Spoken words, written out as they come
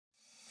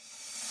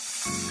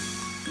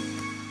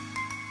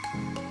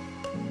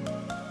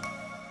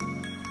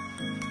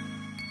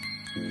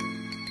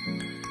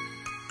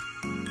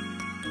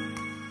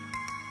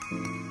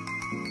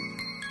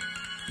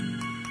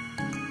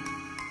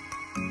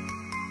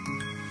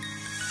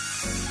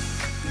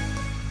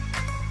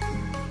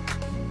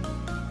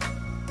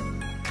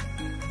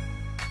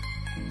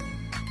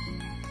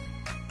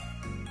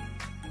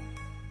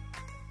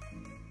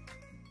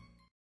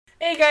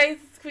Hey guys,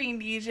 it's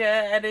Queendija,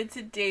 and in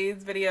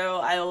today's video,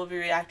 I will be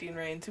reacting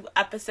to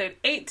episode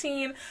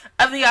 18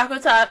 of the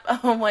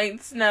Aquatope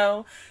White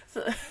Snow.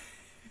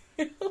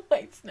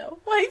 White Snow.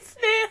 White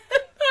Snow.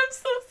 I'm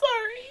so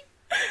sorry.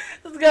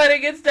 Let's go ahead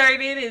and get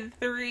started in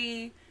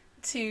 3,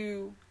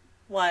 2,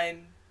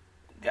 1,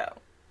 go.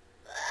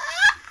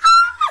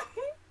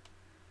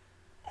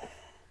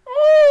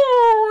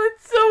 Oh,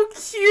 it's so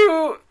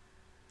cute.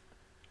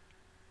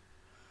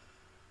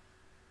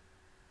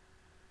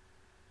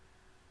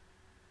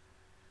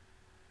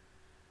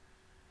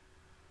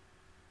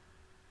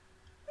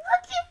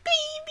 Look at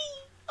baby.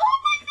 Oh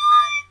my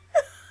god.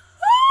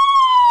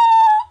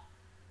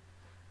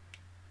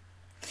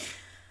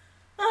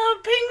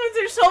 Oh, penguins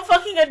are so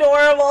fucking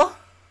adorable.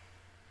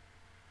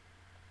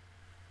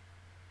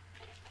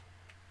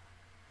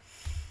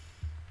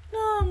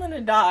 No, I'm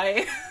gonna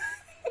die.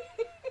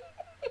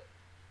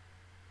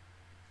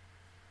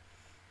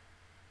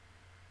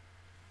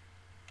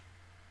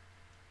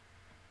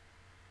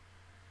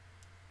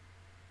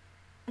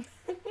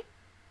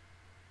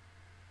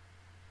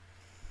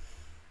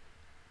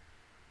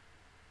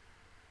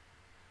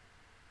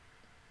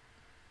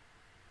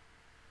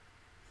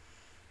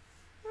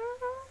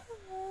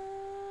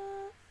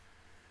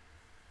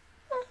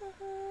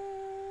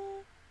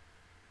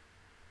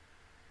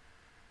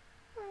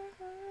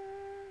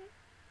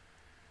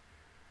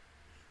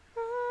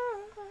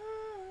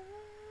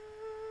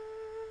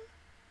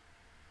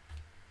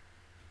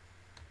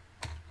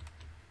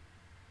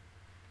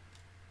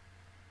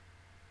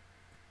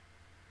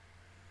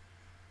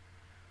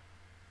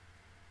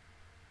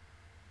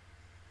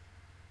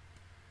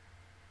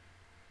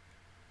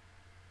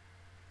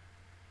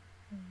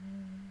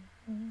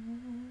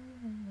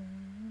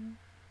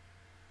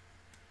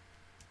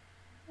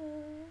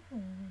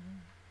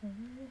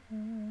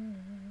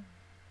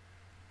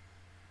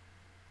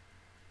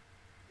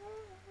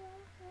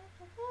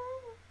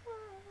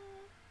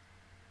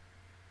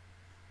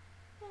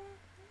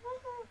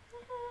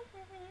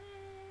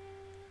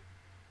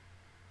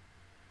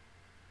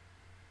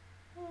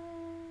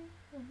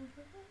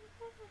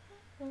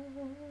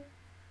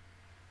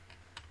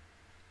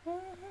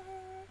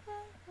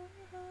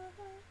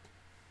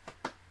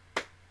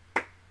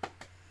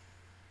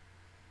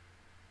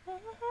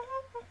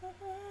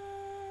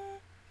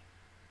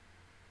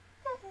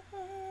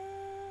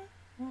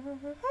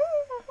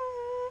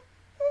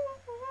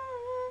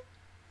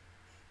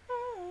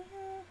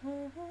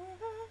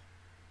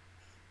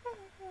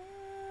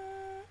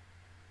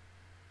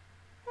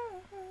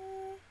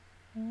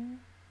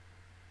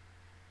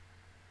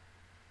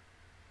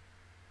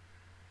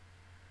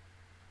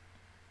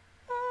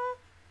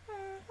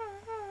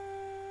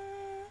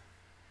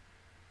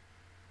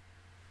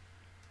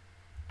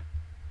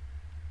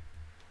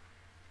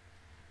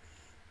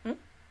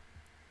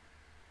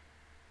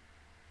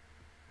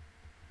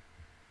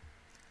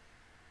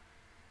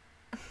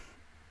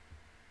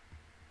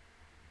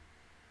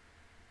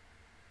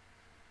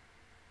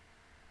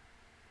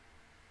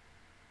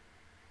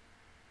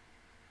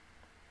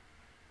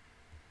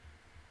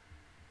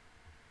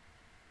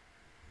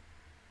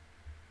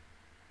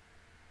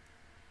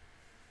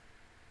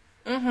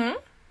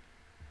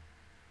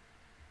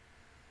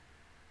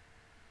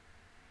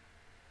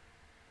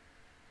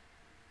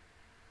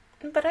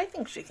 But I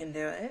think she can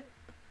do it.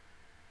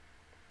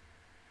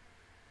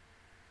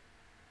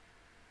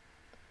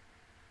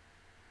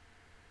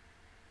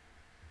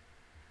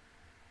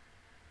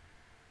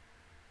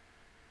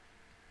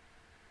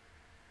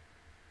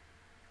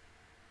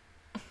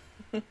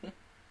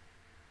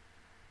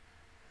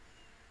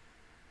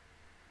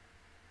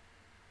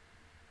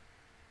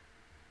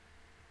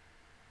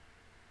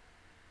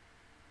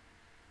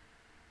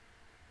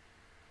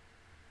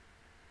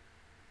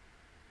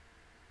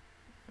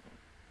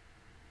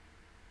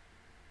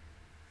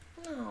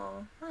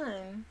 Oh,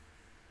 fun.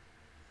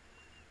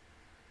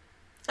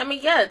 I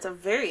mean, yeah, it's a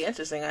very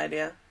interesting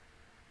idea.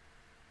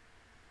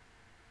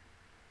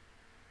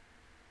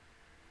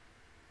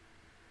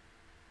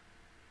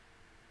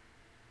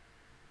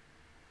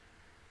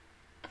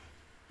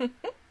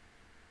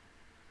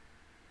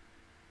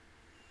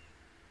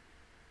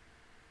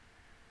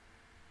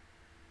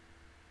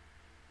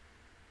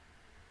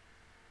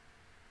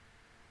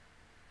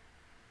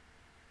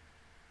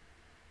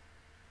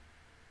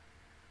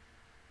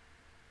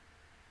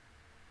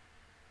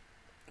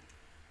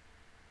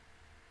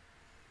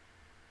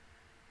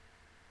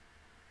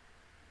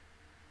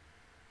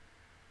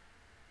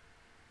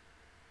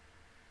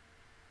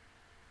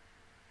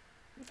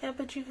 Yeah,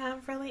 but you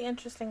have really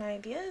interesting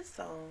ideas,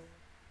 so.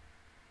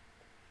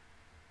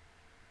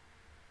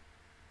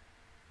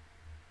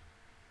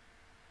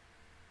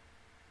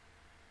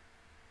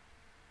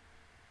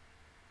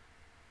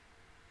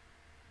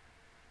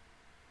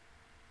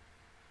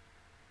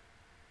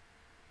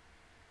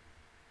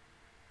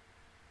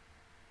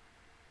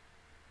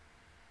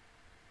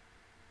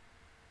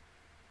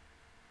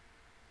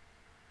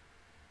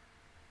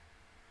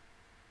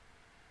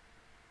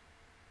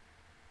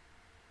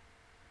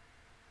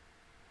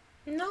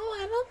 No,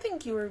 I don't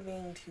think you were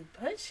being too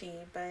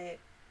pushy, but...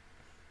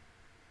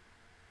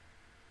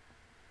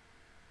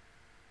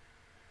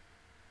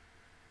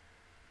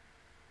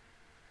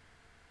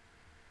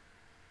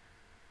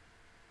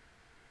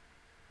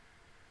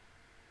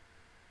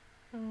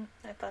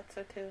 I thought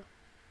so too.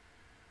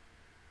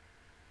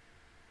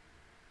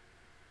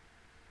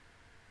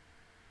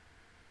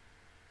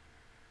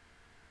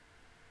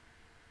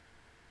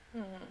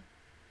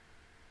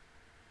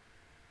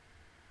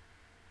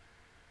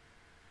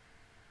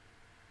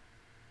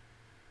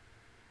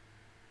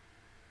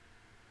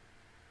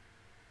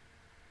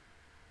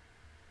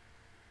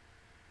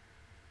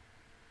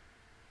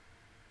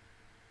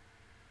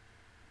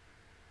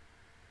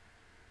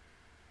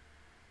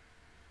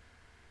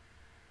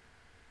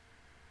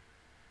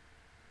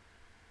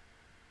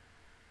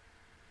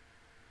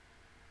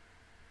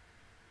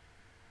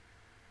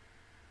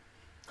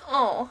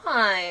 Oh,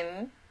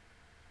 hon.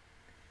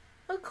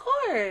 Of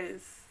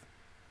course.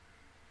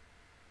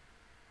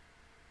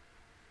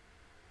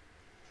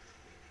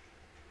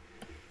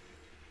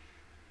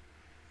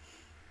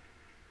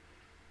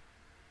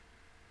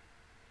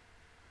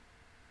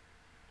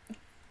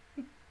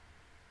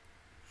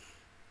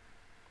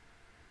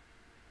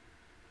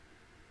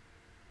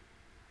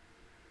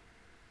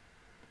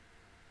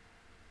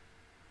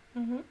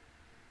 Mm-hmm.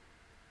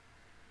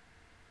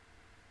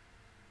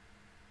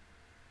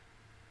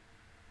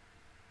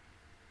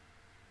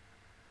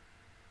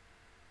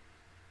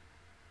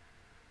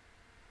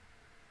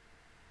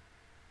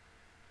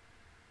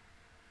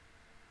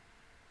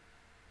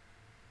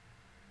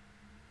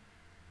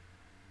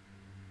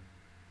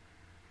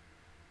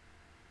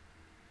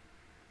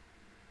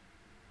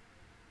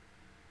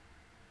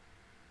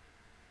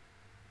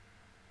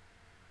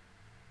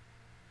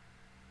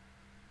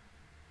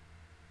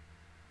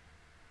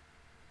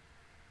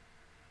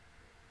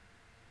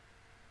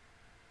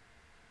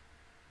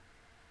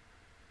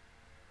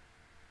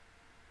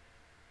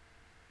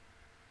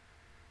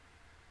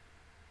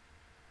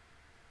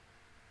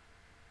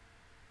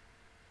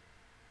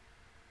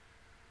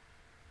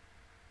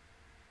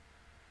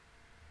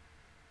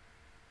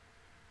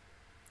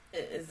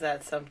 Is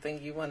that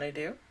something you want to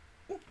do?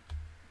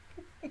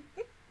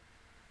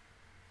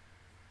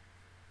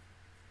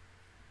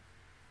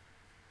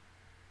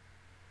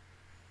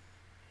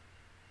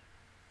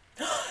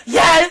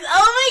 Yes!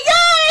 Oh my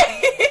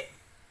god!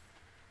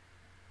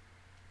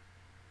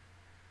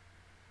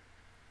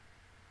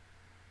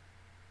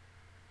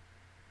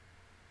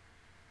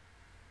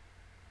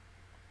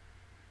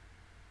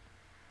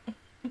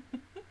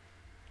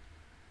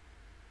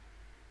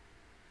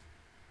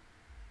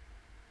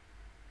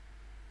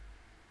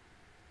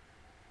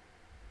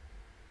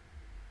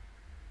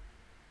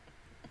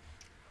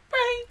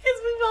 Right, because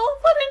we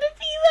both wanted to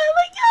be that.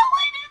 Like, oh,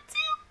 I did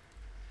too.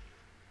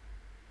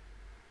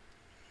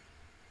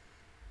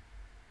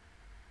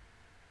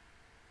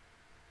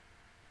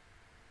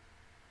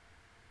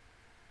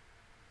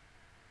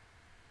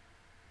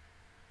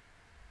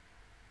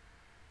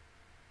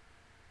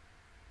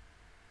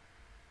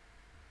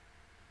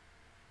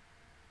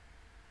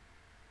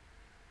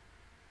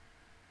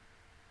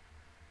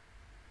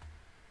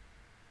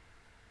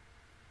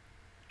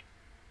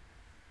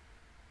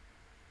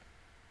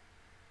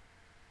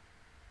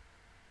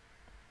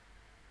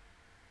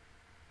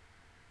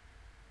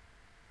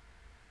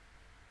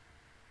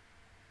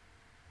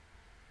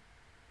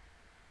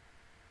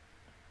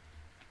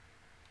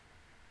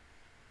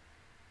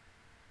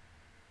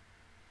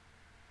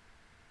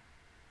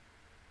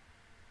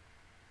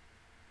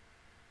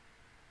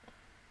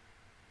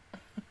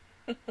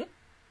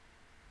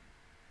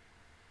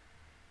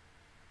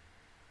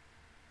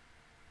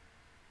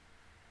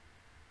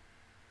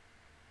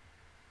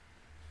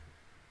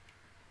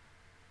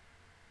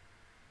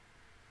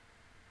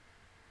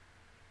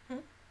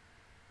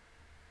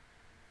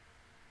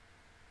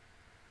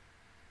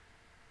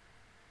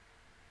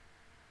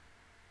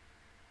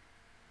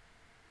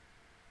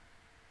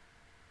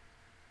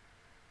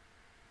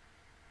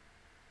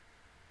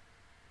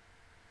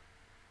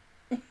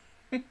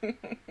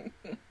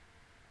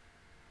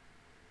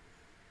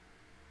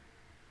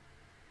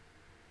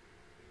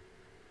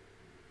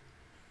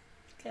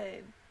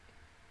 Good.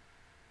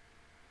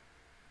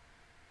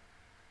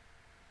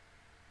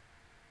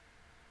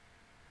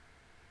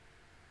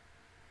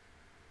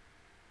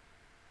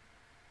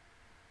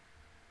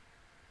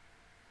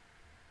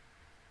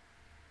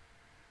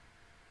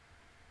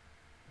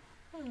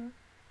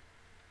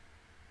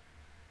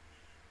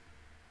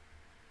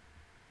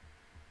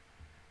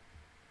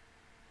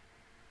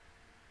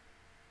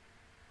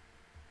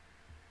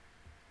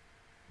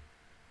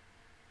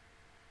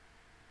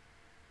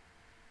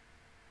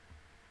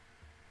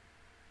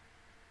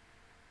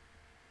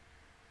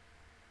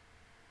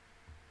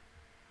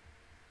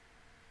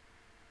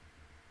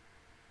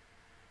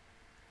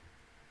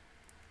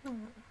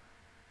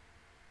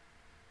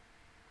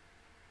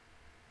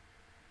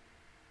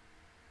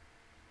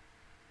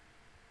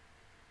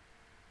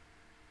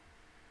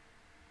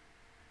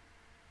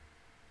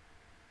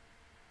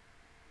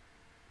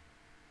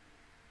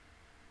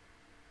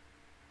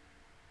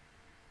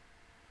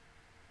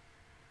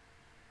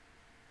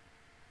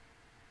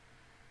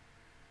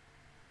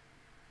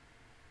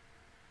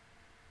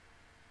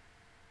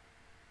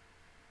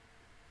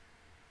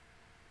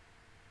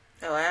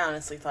 Oh, I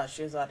honestly thought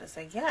she was about to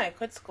say, yeah, I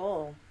quit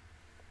school.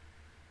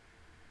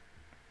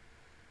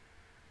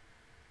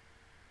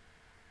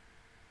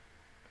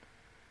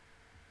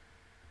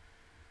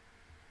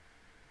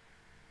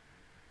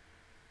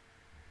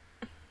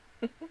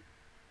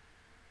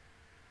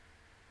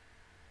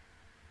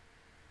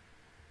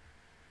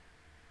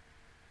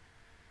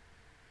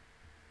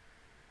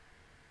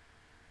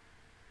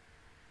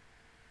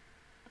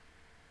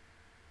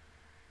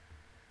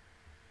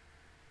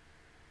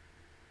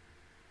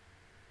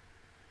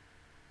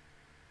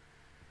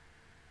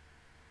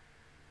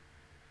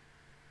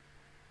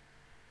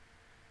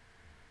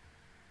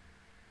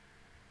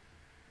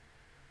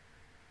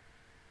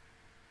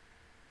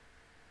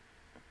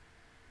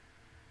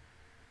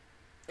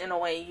 In a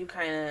way,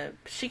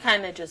 she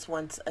kind of just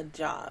wants a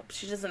job.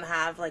 She doesn't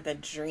have like a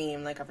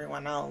dream like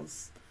everyone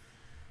else.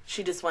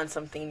 She just wants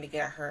something to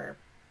get her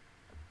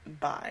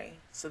by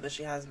so that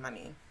she has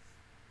money.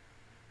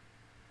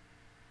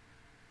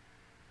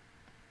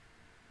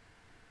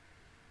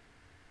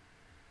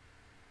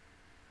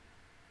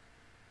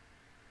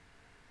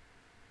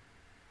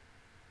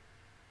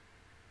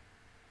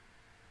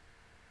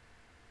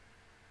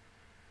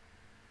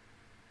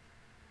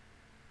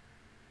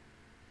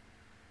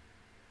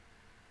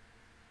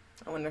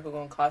 I wonder if we're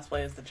going to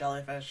cosplay as the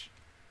jellyfish.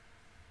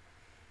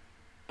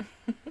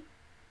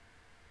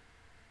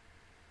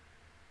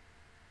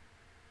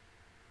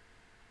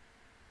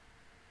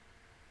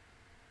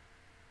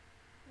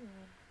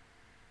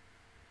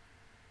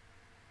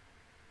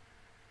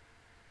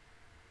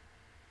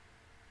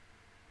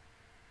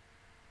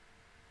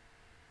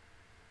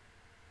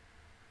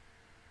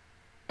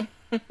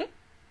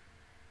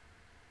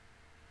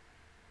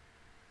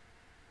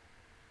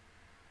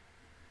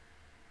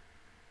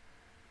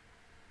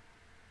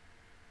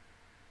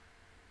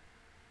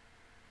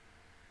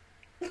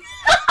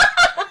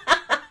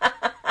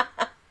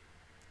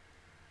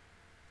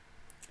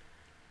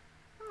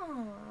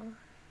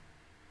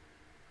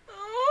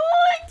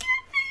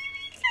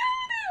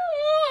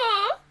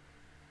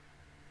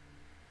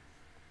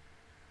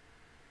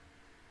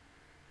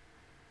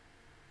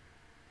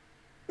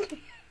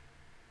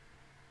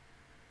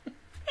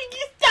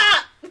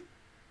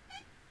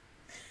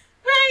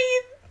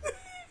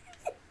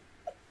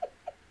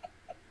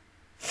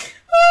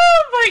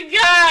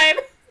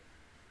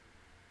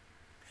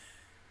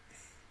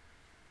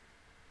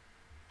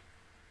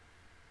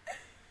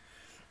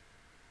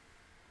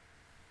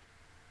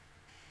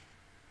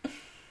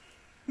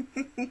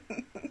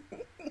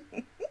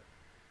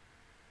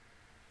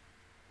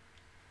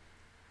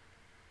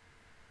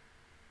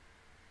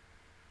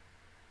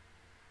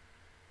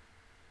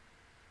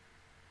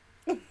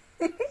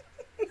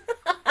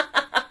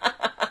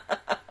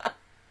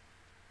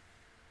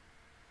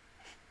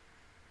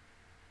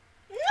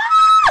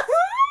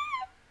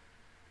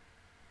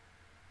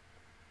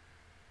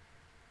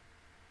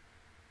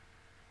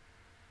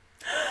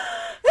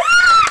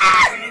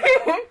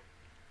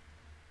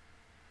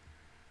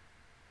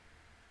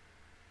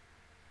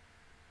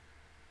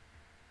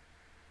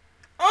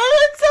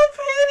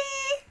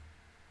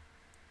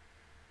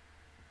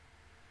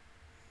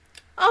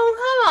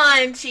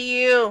 To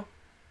you.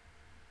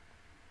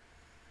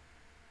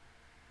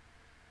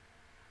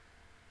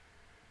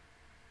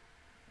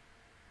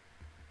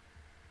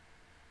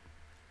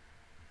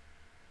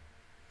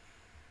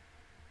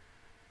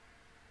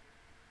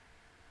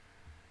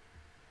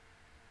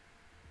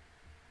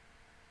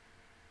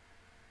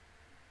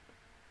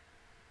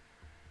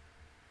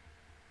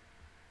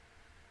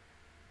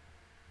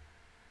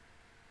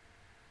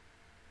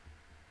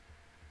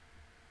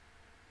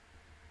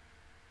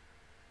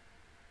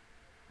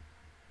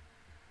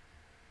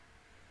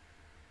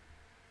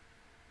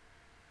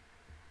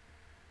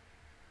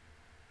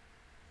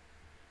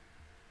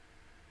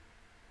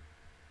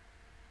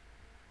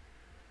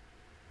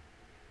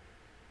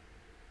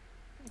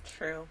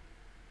 True.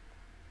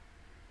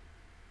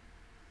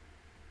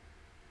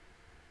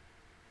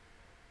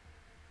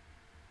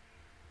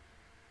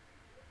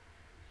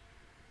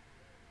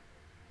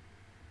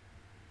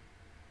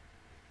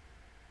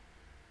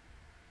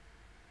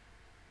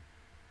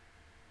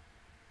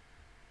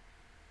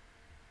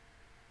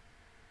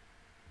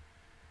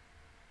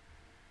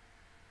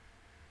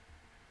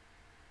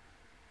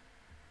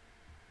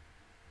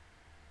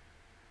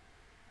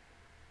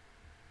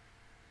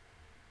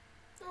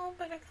 Oh,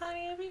 but I thought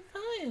it'd be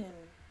fun.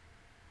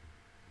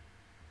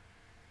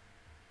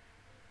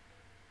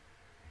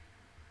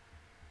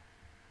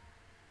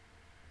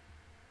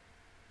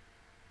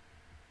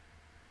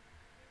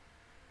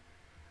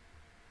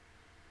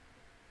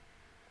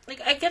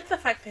 Like, I get the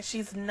fact that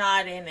she's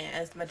not in it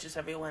as much as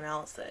everyone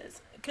else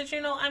is. Because,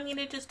 I mean,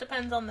 it just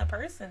depends on the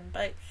person.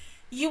 But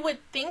you would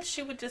think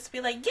she would just be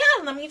like,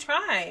 yeah, let me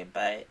try.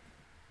 But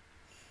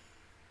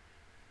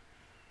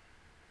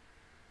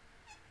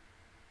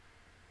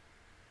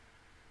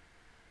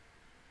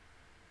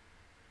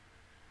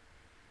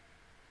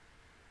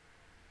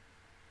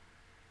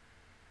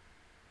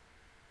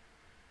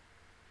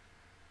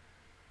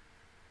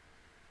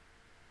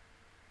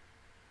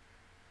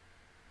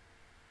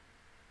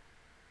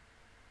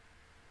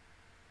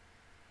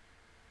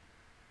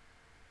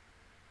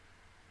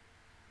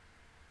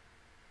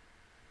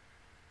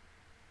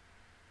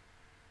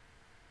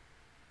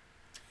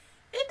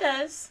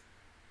was.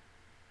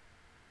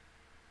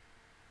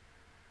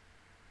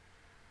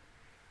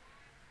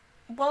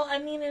 Well, I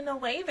mean, in a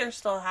way, they're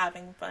still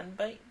having fun,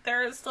 but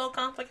there are still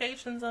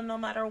complications on no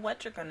matter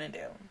what you're gonna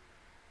do.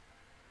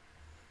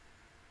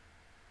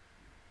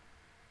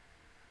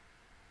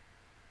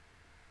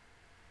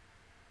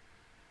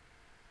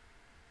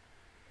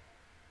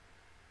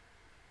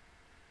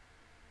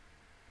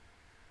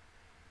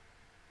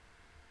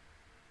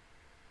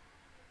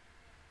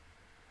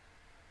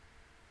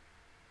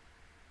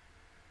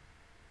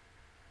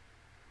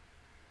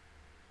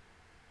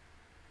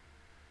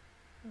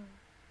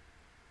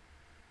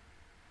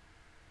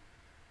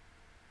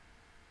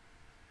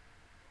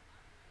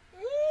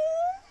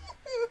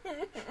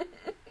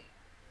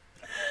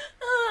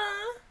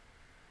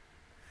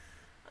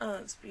 Oh,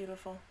 it's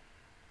beautiful.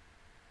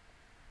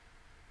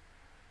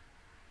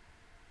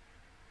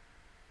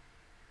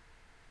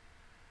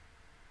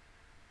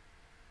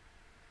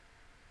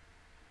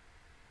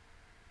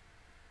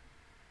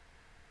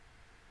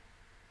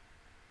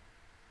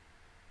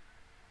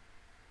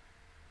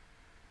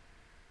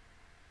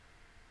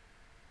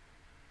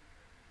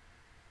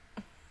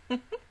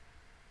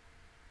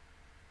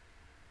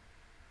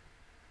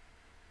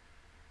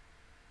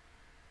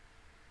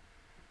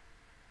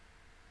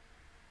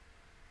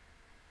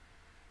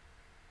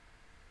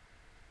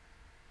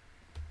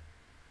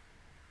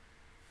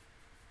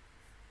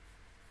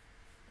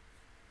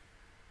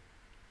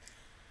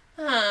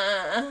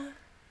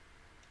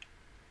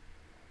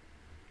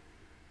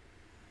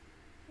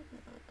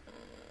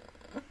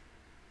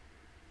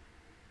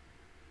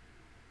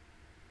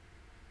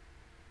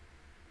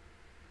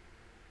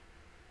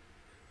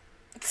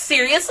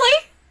 Seriously?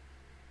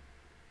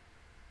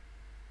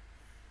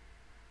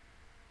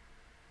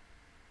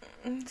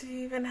 Do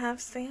you even have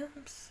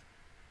stamps?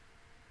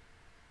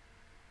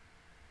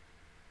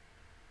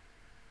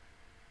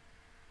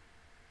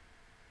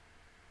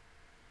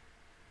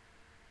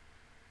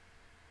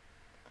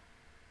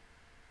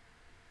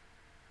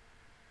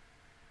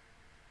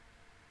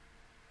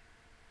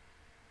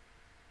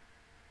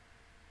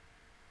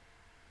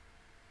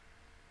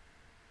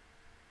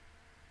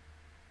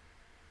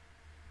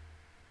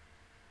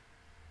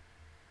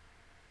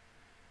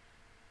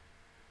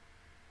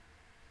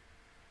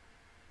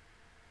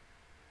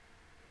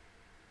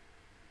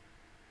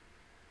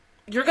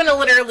 You're gonna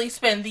literally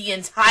spend the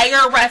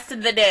entire rest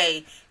of the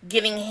day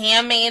getting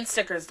handmade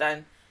stickers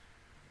done.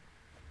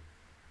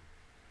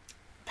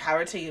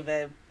 Power to you,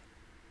 babe.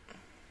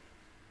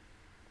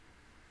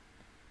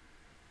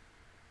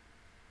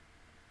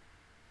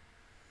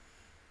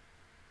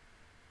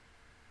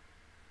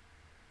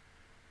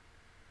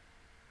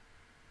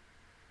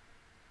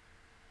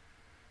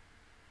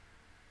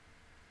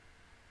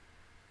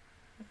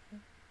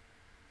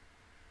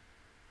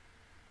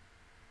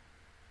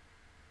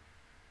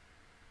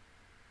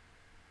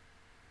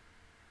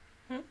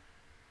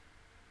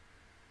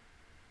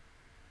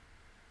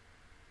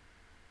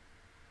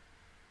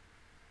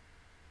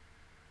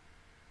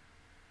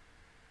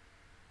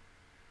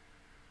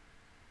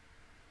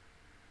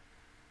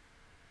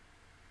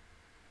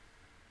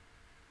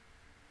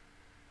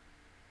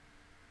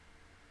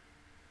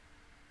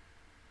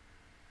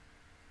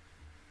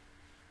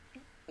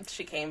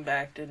 She came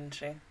back, didn't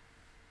she?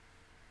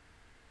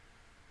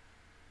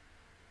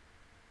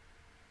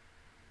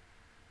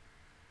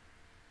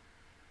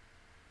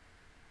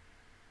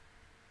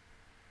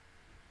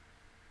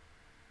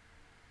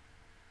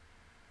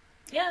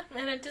 Yeah,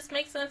 and it just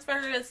makes sense for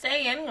her to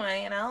stay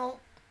anyway, you know?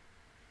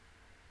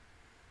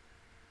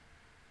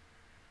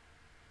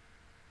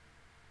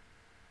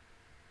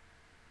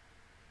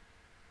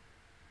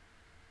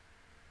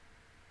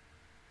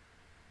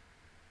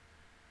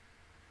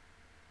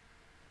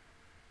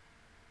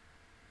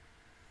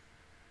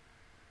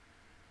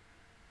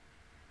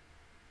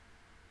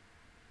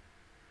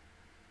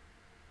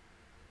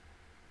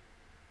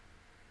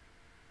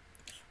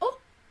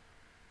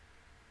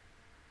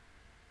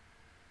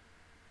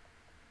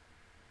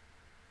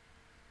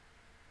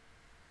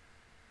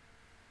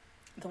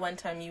 The one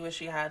time you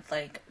wish you had,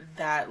 like,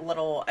 that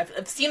little...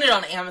 I've seen it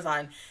on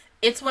Amazon.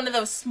 It's one of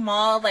those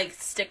small, like,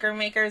 sticker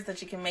makers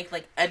that you can make,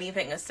 like,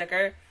 anything a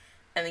sticker.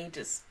 And then you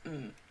just...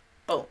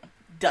 boom.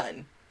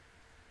 Done.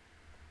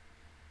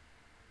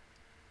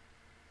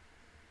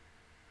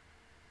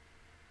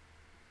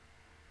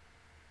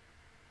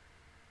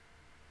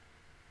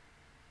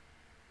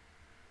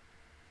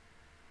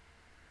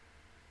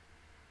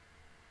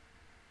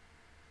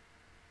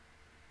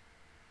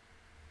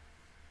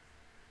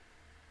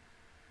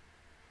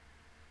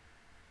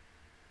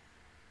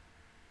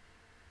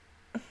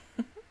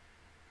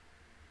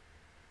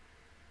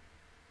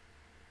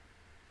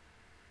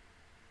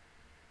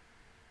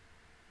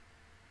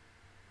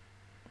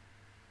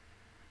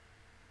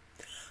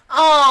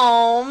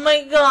 Oh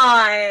my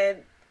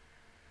god.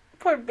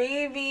 Poor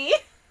baby.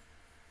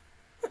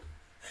 But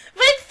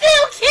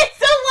still, kids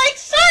don't like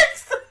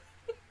sharks.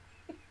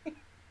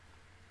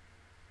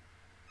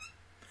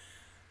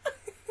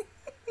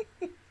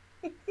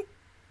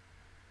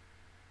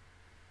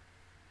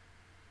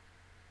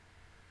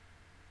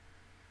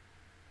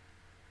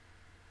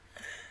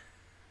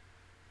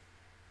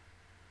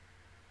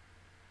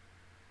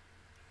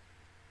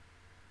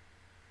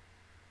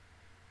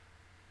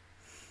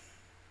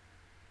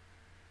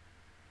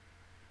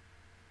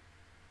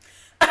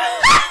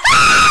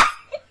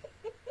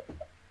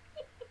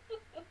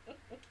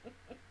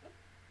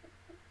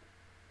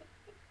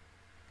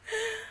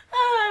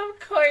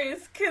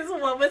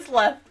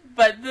 left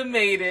but the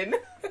maiden.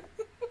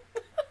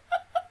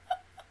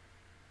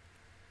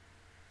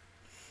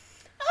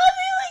 Oh,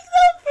 they look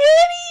so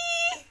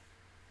pretty.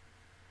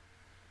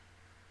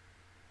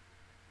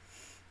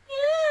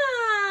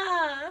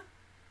 Yeah.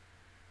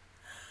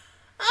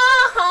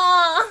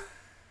 Uh-huh.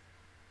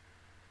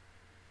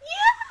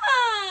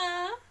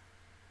 Yeah.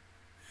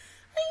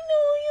 I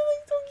know, you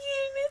look so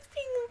cute in this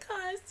penguin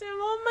costume.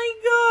 Oh my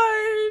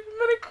god. I'm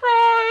gonna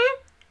cry.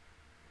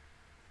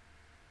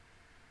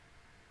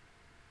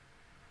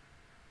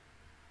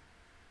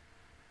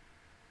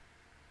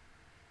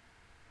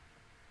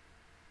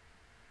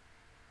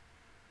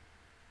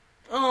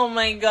 Oh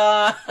my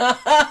god.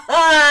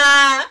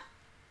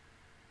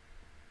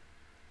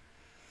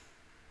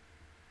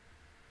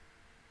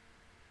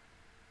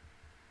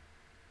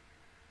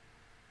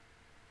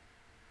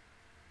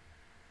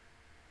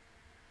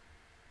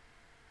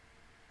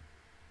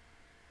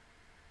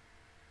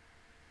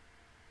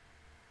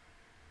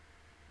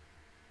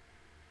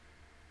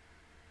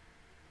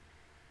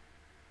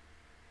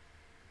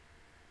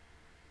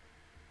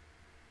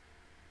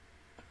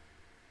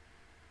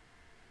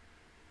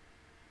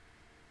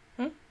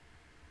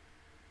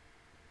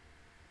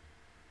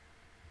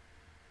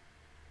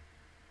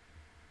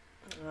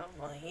 Oh,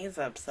 well, he's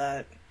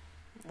upset.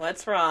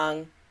 What's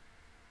wrong?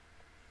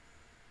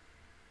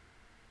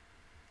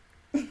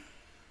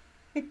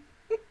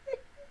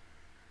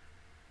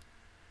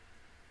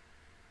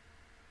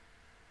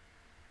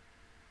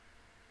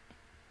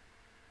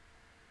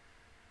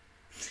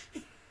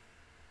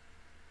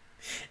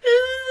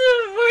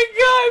 Oh my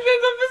god,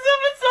 this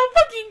episode was so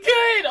fucking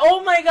good.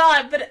 Oh my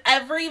god, but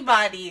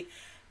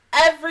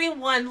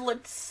everyone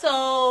looked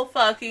so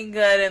fucking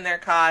good in their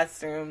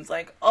costumes.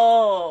 Like,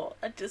 oh,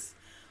 it just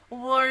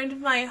warmed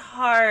my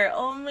heart.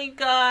 Oh my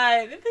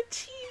god, the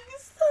cheese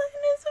son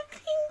is a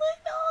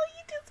penguin. Oh,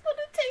 you just want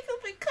to take him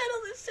and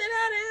cuddle the shit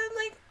out of him.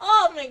 Like,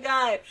 oh my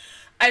god.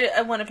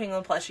 I want a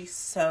penguin plushie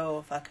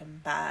so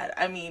fucking bad.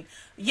 I mean,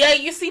 yeah,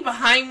 you see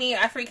behind me,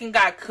 I freaking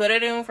got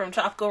Kirathian from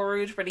Tropical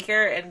Rouge pretty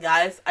here. And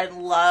guys, I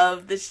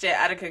love the shit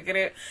out of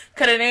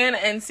Kirathian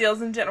and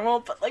seals in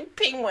general. But like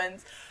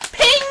penguins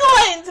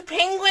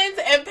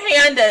and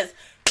pandas.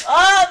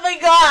 Oh my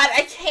god,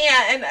 I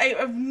can't. And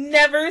I've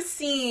never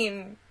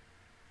seen.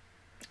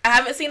 I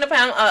haven't seen a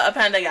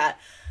panda yet.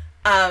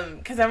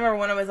 Because I remember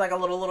when I was like a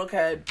little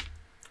kid.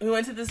 We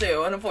went to the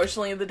zoo, and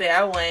unfortunately, the day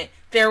I went,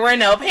 there were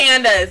no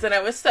pandas, and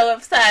I was so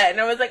upset,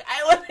 and I was like,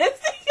 I want to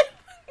see a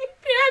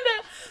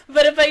panda.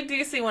 But if I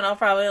do see one, I'll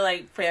probably,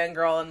 like,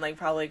 fangirl and, like,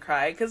 probably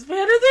cry, because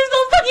pandas are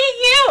so fucking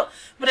cute!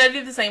 But I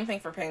do the same thing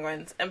for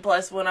penguins, and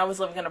plus, when I was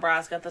living in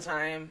Nebraska at the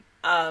time,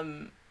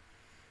 well,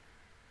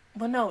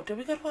 no, did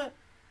I go to an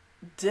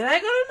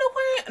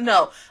aquarium?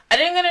 No, I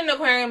didn't go to an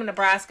aquarium in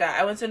Nebraska.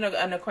 I went to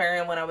an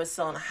aquarium when I was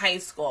still in high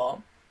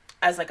school,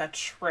 as, like, a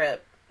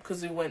trip.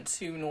 Because we went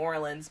to New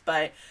Orleans,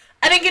 but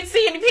I didn't get to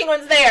see any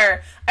penguins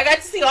there. I got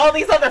to see all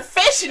these other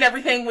fish and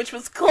everything, which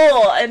was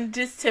cool. And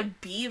just to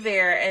be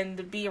there and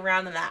to be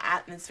around in that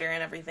atmosphere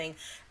and everything,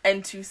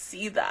 and to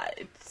see that,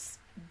 it's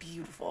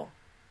beautiful.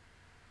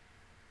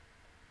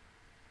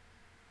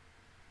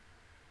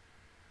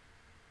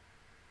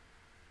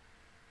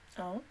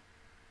 Oh.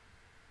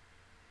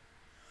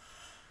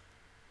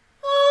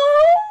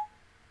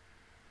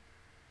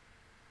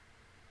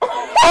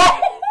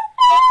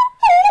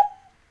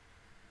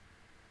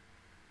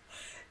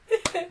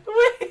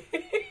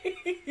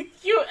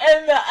 You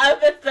end the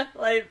episode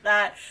like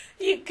that.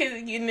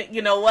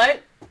 You know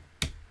what?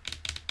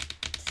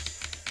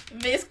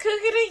 Miss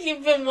Cookity,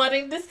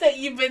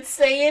 you've been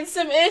saying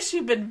some ish.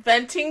 You've been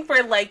venting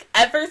for like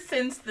ever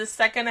since the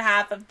second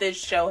half of this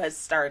show has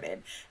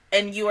started.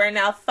 And you are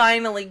now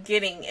finally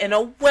getting, in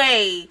a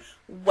way,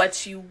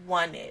 what you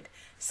wanted.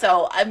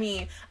 So, I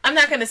mean, I'm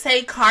not going to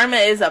say karma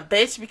is a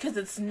bitch because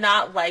it's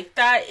not like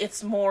that.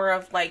 It's more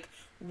of like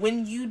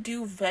when you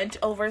do vent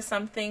over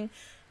something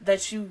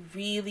that you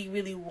really,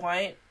 really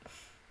want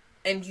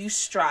and you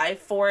strive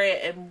for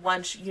it, and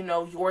once, you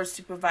know, your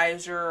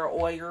supervisor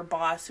or your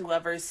boss,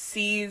 whoever,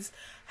 sees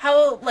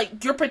how,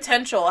 like, your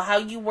potential, how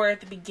you were at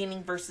the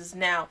beginning versus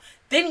now,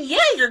 then yeah,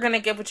 you're gonna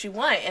get what you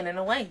want, and in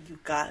a way, you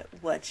got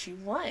what you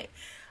want.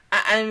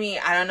 I mean,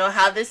 I don't know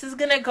how this is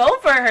gonna go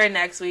for her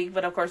next week,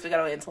 but of course we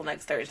gotta wait until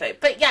next Thursday.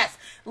 But yes,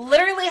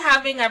 literally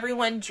having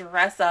everyone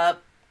dress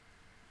up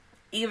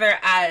either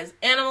as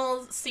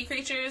animals, sea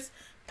creatures,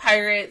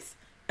 pirates,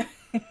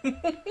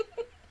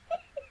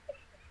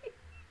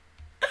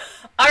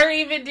 or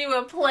even do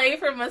a play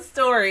from a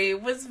story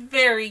was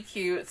very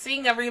cute.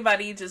 Seeing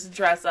everybody just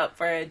dress up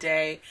for a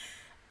day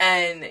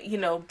and, you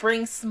know,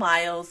 bring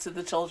smiles to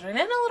the children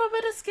and a little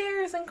bit of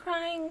scares and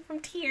crying from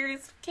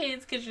tears,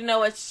 kids, because you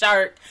know it's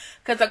shark.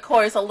 Because, of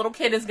course, a little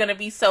kid is going to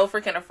be so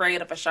freaking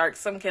afraid of a shark.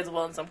 Some kids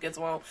will and some kids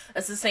won't.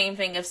 It's the same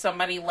thing if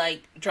somebody,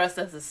 like, dressed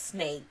as a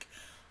snake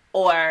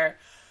or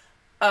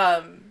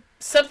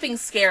something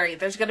scary.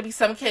 There's going to be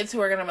some kids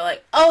who are going to be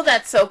like, oh,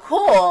 that's so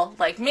cool,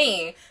 like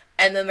me.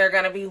 And then there are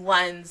going to be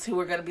ones who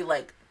are going to be,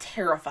 like,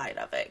 terrified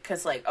of it.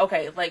 Because,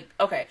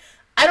 okay.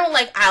 I I don't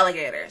like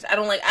alligators. I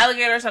don't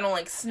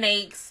like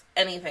snakes,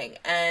 anything.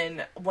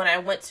 And when I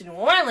went to New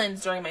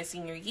Orleans during my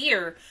senior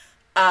year,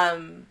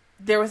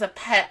 there was a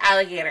pet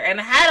alligator, and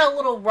it had a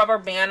little rubber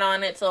band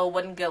on it so it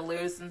wouldn't get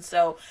loose, and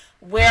so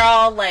we're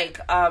all, like,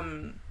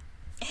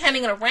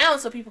 handing it around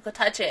so people could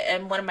touch it,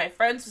 and one of my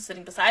friends was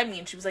sitting beside me,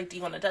 and she was like, do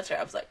you want to touch it?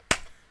 I was like,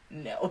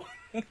 no.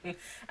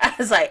 I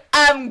was like,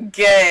 I'm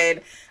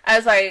good. I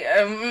was like,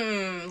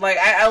 like,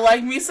 I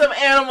like me some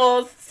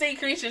animals, sea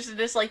creatures, and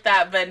just like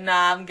that, but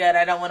nah, I'm good.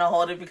 I don't want to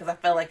hold it because I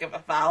feel like if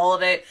I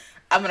hold it,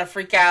 I'm going to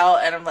freak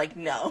out, and I'm like,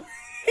 no.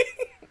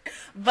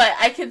 But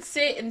I can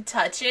sit and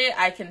touch it.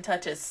 I can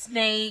touch a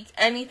snake,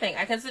 anything.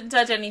 I can sit and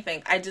touch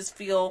anything. I just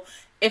feel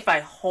if I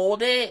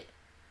hold it,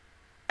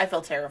 I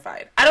feel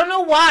terrified. I don't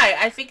know why.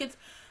 I think it's,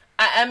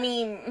 I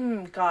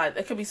mean, God,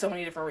 there could be so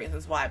many different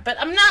reasons why.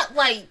 But I'm not,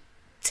 like,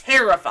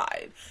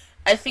 terrified.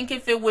 I think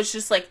if it was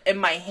just, like, in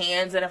my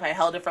hands and if I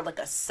held it for, like,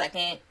 a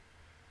second,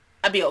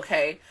 I'd be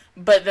okay.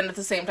 But then at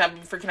the same time,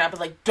 I'd be freaking out. But,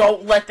 like,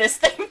 don't let this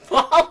thing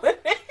fall in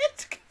it.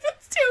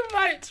 It's too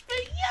much.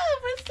 But, yeah,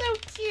 it was so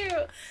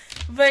cute.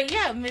 But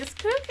yeah, Miss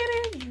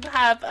Cricketer, you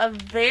have a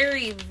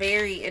very,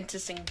 very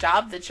interesting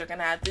job that you're going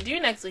to have to do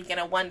next week.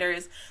 And it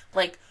wonders,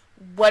 like,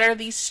 what are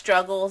these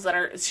struggles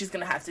that she's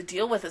going to have to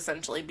deal with,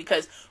 essentially?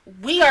 Because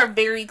we are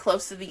very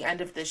close to the end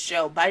of this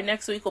show. By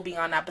next week, we'll be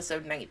on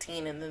episode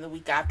 19. And then the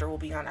week after, we'll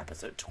be on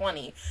episode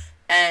 20.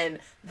 And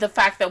the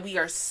fact that we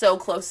are so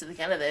close to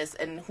the end of this,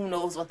 and who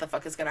knows what the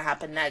fuck is going to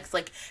happen next.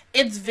 Like,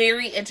 it's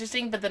very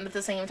interesting, but then at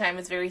the same time,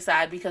 it's very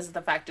sad because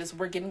the fact is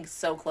we're getting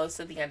so close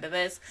to the end of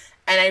this.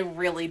 And I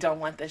really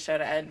don't want this show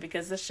to end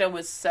because this show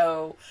was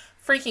so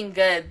freaking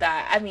good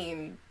that, I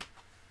mean,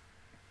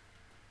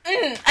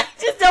 I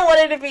just don't want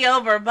it to be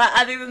over. But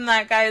other than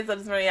that, guys, that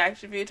is my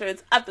reaction view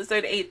towards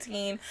episode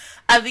 18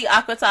 of the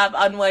Aquatope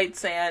on White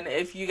Sand.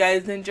 If you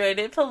guys enjoyed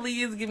it,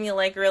 please give me a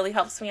like. It really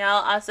helps me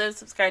out. Also,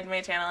 subscribe to my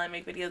channel. I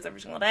make videos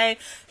every single day.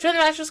 Join the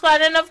Master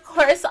Squad. And, of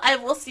course, I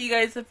will see you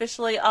guys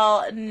officially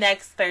all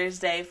next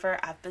Thursday for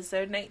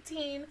episode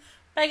 19.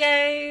 Bye,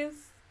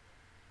 guys.